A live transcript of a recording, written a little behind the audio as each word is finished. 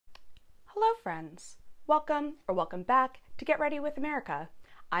Hello friends! Welcome back to Get Ready with America.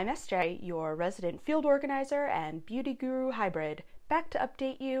 I'm SJ, your resident field organizer and beauty guru hybrid, back to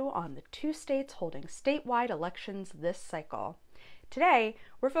update you on the 2 states holding statewide elections this cycle. Today,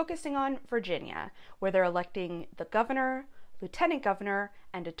 we're focusing on Virginia, where they're electing the governor, lieutenant governor,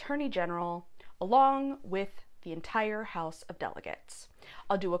 and attorney general, along with the entire House of Delegates.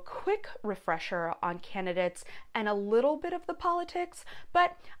 I'll do a quick refresher on candidates and a little bit of the politics,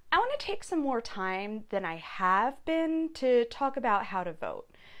 but I want to take some more time than I have been to talk about how to vote.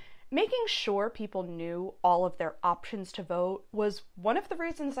 Making sure people knew all of their options to vote was one of the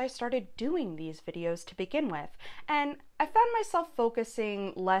reasons I started doing these videos to begin with, and I found myself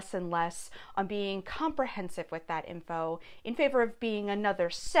focusing less and less on being comprehensive with that info in favor of being another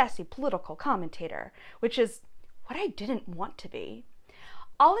sassy political commentator, which is what I didn't want to be.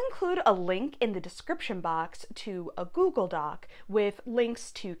 I'll include a link in the description box to a Google Doc with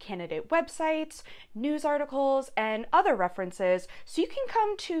links to candidate websites, news articles, and other references so you can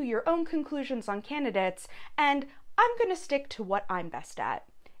come to your own conclusions on candidates, and I'm going to stick to what I'm best at,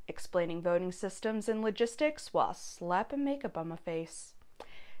 explaining voting systems and logistics while slapping makeup on my face.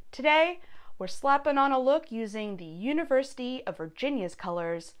 Today, we're slapping on a look using the University of Virginia's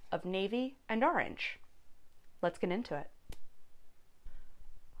colors of navy and orange. Let's get into it.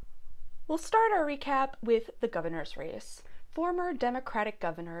 We'll start our recap with the governor's race. Former Democratic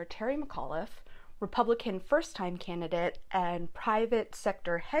Governor Terry McAuliffe, Republican first-time candidate and private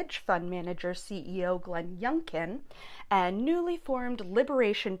sector hedge fund manager CEO Glenn Youngkin, and newly formed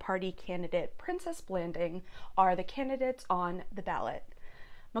Liberation Party candidate Princess Blanding are the candidates on the ballot.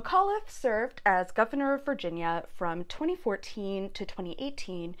 McAuliffe served as governor of Virginia from 2014 to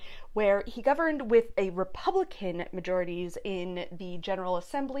 2018, where he governed with a Republican majorities in the General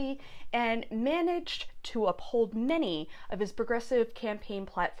Assembly and managed to uphold many of his progressive campaign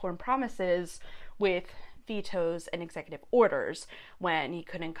platform promises with vetoes and executive orders when he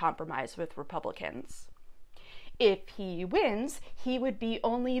couldn't compromise with Republicans. If he wins, he would be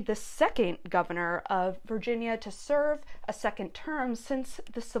only the second governor of Virginia to serve a second term since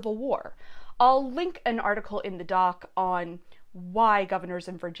the Civil War. I'll link an article in the doc on why governors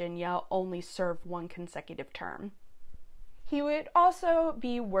in Virginia only serve one consecutive term. He would also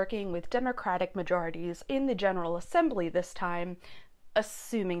be working with Democratic majorities in the General Assembly this time,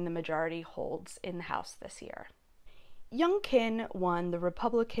 assuming the majority holds in the House this year. Youngkin won the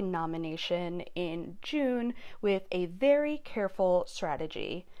Republican nomination in June with a very careful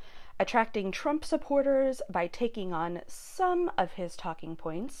strategy, attracting Trump supporters by taking on some of his talking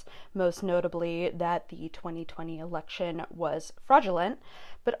points, most notably that the 2020 election was fraudulent,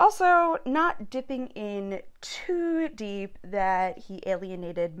 but also not dipping in too deep that he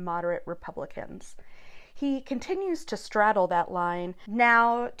alienated moderate Republicans. He continues to straddle that line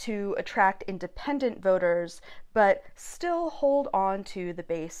now to attract independent voters, but still hold on to the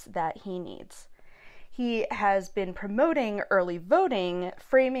base that he needs. He has been promoting early voting,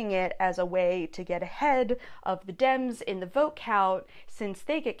 framing it as a way to get ahead of the Dems in the vote count since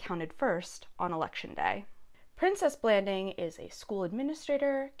they get counted first on Election Day. Princess Blanding is a school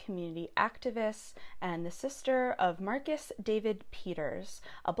administrator, community activist, and the sister of Marcus David Peters,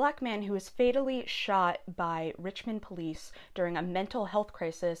 a black man who was fatally shot by Richmond police during a mental health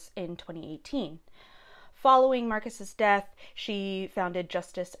crisis in 2018. Following Marcus's death, she founded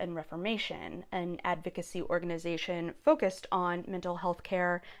Justice and Reformation, an advocacy organization focused on mental health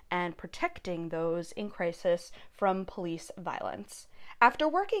care and protecting those in crisis from police violence. After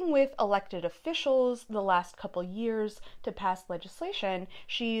working with elected officials the last couple years to pass legislation,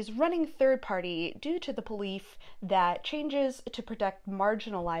 she's running third party due to the belief that changes to protect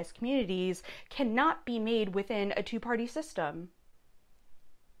marginalized communities cannot be made within a two-party system.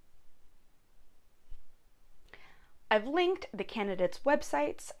 I've linked the candidates'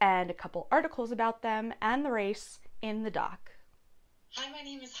 websites and a couple articles about them and the race in the doc. Hi, my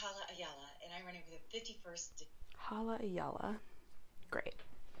name is Hala Ayala, and I'm running for the 51st. Hala Ayala. Great.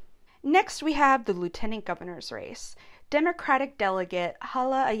 Next, we have the lieutenant governor's race. Democratic delegate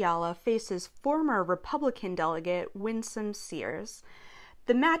Hala Ayala faces former Republican delegate Winsome Sears.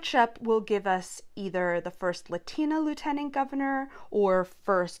 The matchup will give us either the first Latina lieutenant governor or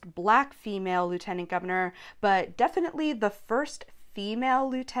first black female lieutenant governor, but definitely the first female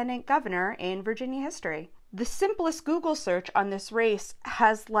lieutenant governor in Virginia history. The simplest Google search on this race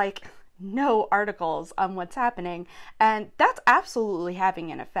has no articles on what's happening, and that's absolutely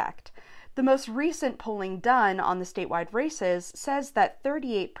having an effect. The most recent polling done on the statewide races says that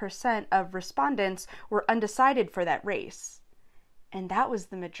 38% of respondents were undecided for that race. And that was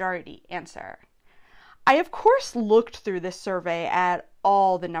the majority answer. I, of course, looked through this survey at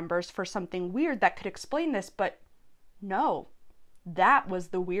all the numbers for something weird that could explain this, but no, that was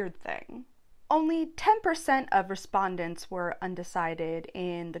the weird thing. Only 10% of respondents were undecided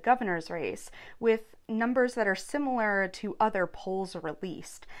in the governor's race, with numbers that are similar to other polls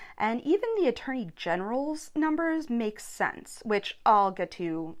released. And even the Attorney General's numbers make sense, which I'll get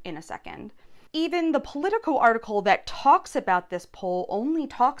to in a second. Even the Politico article that talks about this poll only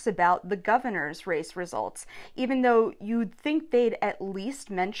talks about the governor's race results, even though you'd think they'd at least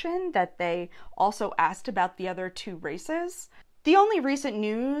mention that they also asked about the other two races. The only recent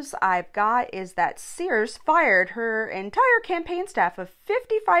news I've got is that Sears fired her entire campaign staff of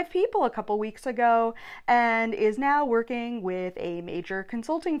 55 people a couple weeks ago and is now working with a major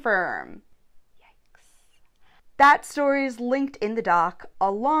consulting firm. Yikes. That story's linked in the doc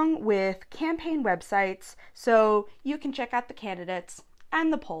along with campaign websites, so you can check out the candidates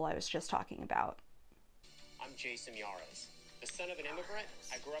and the poll I was just talking about. I'm Jason Yaras, the son of an immigrant.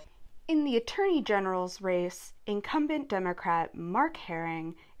 I grew up in the Attorney General's race, incumbent Democrat Mark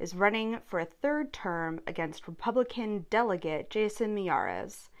Herring is running for a third term against Republican delegate Jason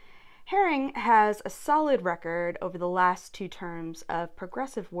Miyares. Herring has a solid record over the last 2 terms of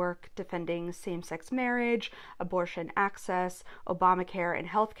progressive work defending same-sex marriage, abortion access, Obamacare and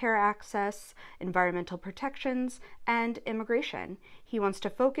healthcare access, environmental protections, and immigration. He wants to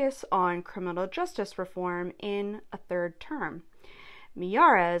focus on criminal justice reform in a third term.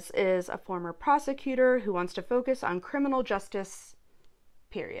 Miyares is a former prosecutor who wants to focus on criminal justice,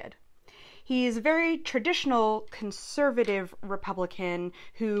 period. He's a very traditional conservative Republican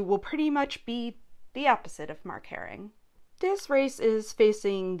who will pretty much be the opposite of Mark Herring. This race is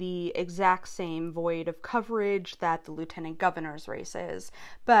facing the exact same void of coverage that the lieutenant governor's race is,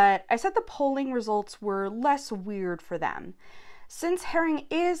 but I said the polling results were less weird for them. Since Herring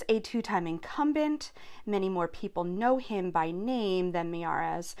is a 2-time incumbent, many more people know him by name than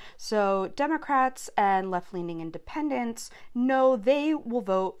Miyares, so Democrats and left-leaning independents know they will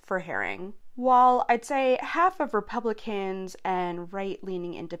vote for Herring, while I'd say half of Republicans and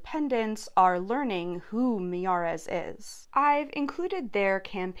right-leaning independents are learning who Miyares is. I've included their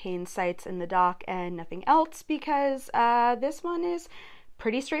campaign sites in the doc and nothing else because this one is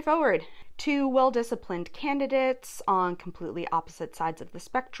pretty straightforward. 2 well-disciplined candidates on completely opposite sides of the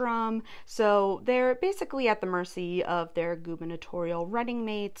spectrum, so they're basically at the mercy of their gubernatorial running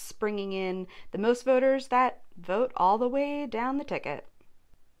mates, bringing in the most voters that vote all the way down the ticket.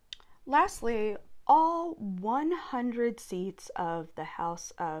 Lastly, all 100 seats of the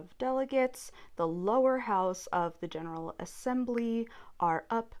House of Delegates, the lower house of the General Assembly, are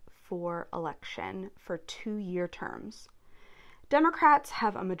up for election for 2-year terms. Democrats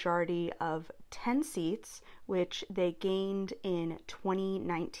have a majority of 10 seats, which they gained in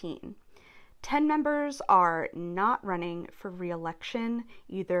 2019. 10 members are not running for re-election,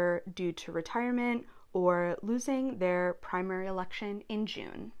 either due to retirement or losing their primary election in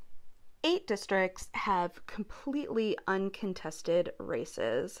June. 8 districts have completely uncontested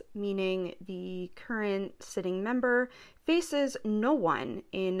races, meaning the current sitting member faces no one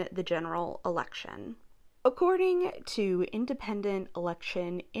in the general election. According to independent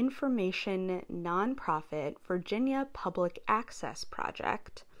election information nonprofit Virginia Public Access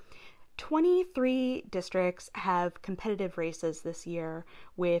Project, 23 districts have competitive races this year,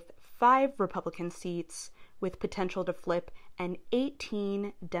 with 5 Republican seats with potential to flip and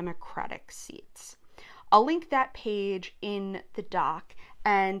 18 Democratic seats. I'll link that page in the doc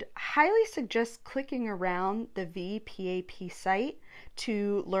and highly suggest clicking around the VPAP site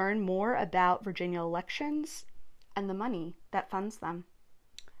to learn more about Virginia elections and the money that funds them.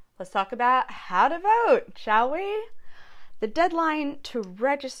 Let's talk about how to vote, shall we? The deadline to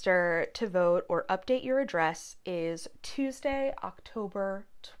register to vote or update your address is Tuesday, October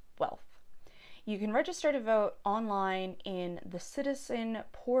 12th. You can register to vote online in the Citizen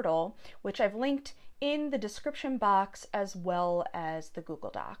Portal, which I've linked in the description box as well as the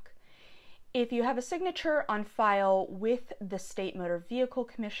Google Doc. If you have a signature on file with the State Motor Vehicle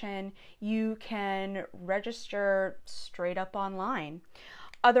Commission, you can register straight up online.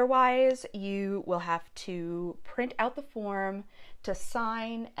 Otherwise, you will have to print out the form to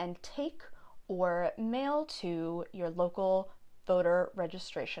sign and take or mail to your local voter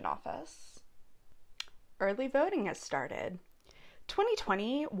registration office. Early voting has started.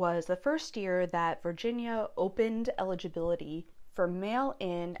 2020 was the first year that Virginia opened eligibility for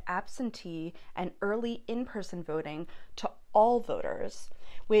mail-in, absentee, and early in-person voting to all voters,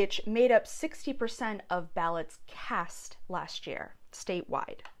 which made up 60% of ballots cast last year,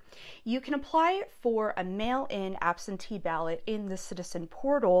 statewide. You can apply for a mail-in absentee ballot in the Citizen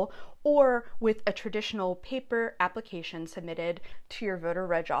Portal or with a traditional paper application submitted to your voter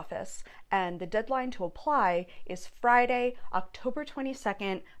reg office. And the deadline to apply is Friday, October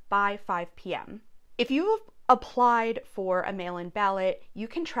 22nd by 5 p.m. If you've applied for a mail-in ballot, you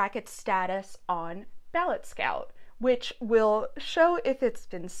can track its status on Ballot Scout, which will show if it's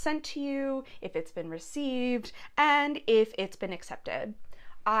been sent to you, if it's been received, and if it's been accepted.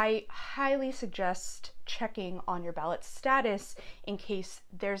 I highly suggest checking on your ballot status in case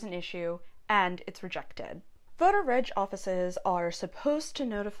there's an issue and it's rejected. Voter reg offices are supposed to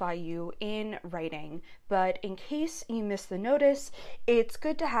notify you in writing, but in case you miss the notice, it's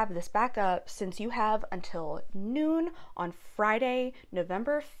good to have this backup since you have until noon on Friday,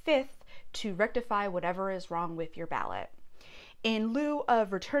 November 5th to rectify whatever is wrong with your ballot. In lieu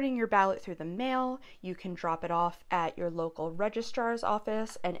of returning your ballot through the mail, you can drop it off at your local registrar's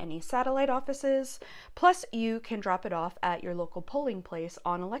office and any satellite offices, plus you can drop it off at your local polling place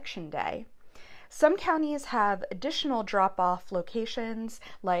on Election Day. Some counties have additional drop-off locations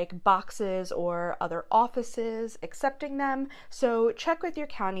like boxes or other offices accepting them, so check with your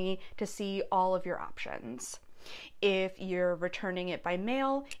county to see all of your options. If you're returning it by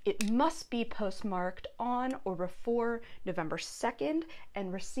mail, it must be postmarked on or before November 2nd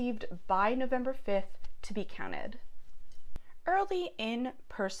and received by November 5th to be counted. Early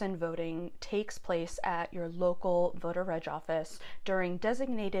in-person voting takes place at your local voter reg office during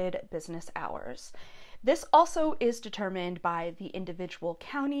designated business hours. This also is determined by the individual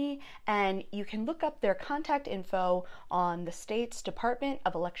county, and you can look up their contact info on the state's Department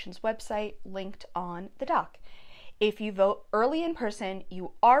of Elections website linked on the doc. If you vote early in person,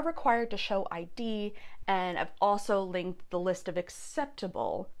 you are required to show ID, and I've also linked the list of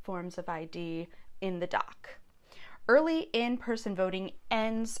acceptable forms of ID in the doc. Early in-person voting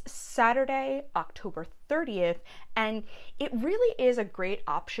ends Saturday, October 30th, and it really is a great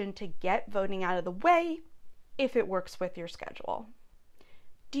option to get voting out of the way if it works with your schedule.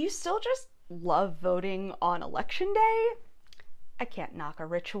 Do you still just love voting on Election Day? I can't knock a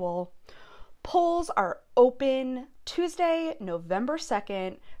ritual. Polls are open Tuesday, November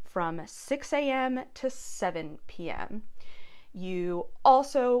 2nd from 6 a.m. to 7 p.m. You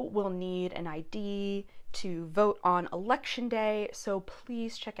also will need an ID to vote on Election Day, so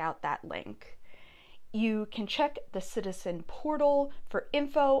please check out that link. You can check the Citizen Portal for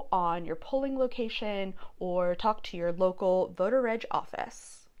info on your polling location or talk to your local voter reg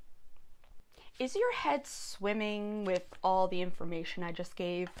office. Is your head swimming with all the information I just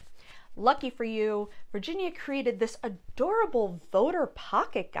gave? Lucky for you, Virginia created this adorable voter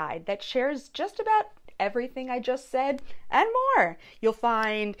pocket guide that shares just about everything I just said and more. You'll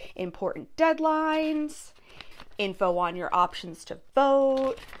find important deadlines, info on your options to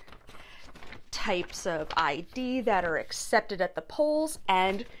vote, types of ID that are accepted at the polls,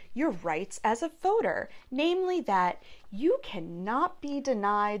 and your rights as a voter, namely that you cannot be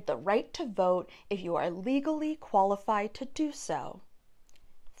denied the right to vote if you are legally qualified to do so.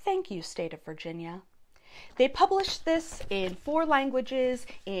 Thank you, State of Virginia. They published this in 4 languages,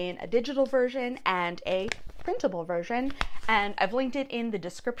 in a digital version and a printable version, and I've linked it in the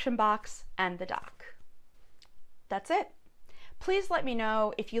description box and the doc. That's it. Please let me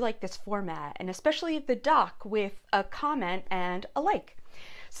know if you like this format, and especially the doc with a comment and a like.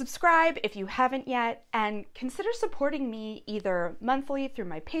 Subscribe if you haven't yet, and consider supporting me either monthly through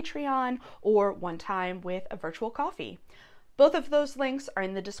my Patreon or one time with a virtual coffee. Both of those links are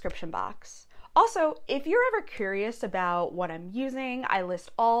in the description box. Also, if you're ever curious about what I'm using, I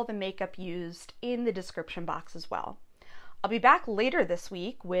list all the makeup used in the description box as well. I'll be back later this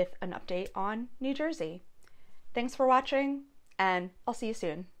week with an update on New Jersey. Thanks for watching, and I'll see you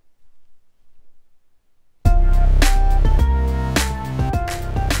soon.